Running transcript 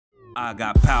I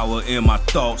got power in my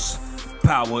thoughts,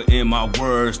 power in my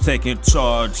words, taking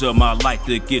charge of my life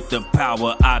to get the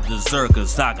power I deserve,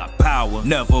 cause I got power.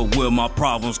 Never will my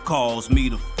problems cause me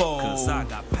to fall, cause I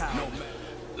got power.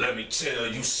 Let me tell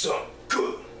you something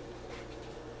good.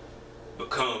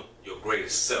 Become your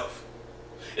greatest self.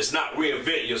 It's not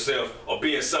reinventing yourself or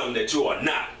being something that you are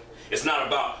not. It's not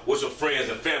about what your friends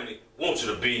and family want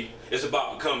you to be. It's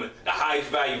about becoming the highest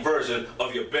value version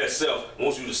of your best self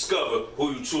once you discover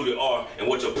who you truly are and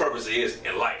what your purpose is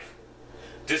in life.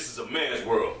 This is a man's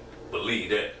world.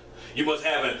 Believe that. You must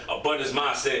have an abundance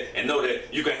mindset and know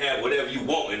that you can have whatever you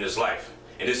want in this life.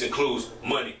 And this includes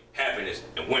money, happiness,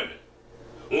 and women.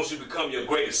 Once you become your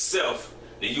greatest self,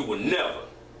 then you will never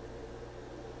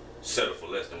settle for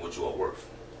less than what you are worth.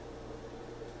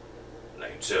 Now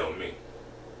you tell me,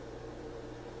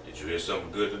 did you hear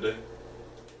something good today?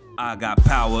 I got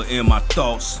power in my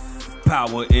thoughts,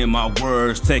 power in my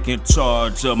words, taking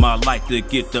charge of my life to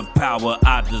get the power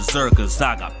I deserve, cause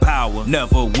I got power.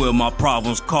 Never will my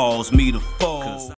problems cause me to fall.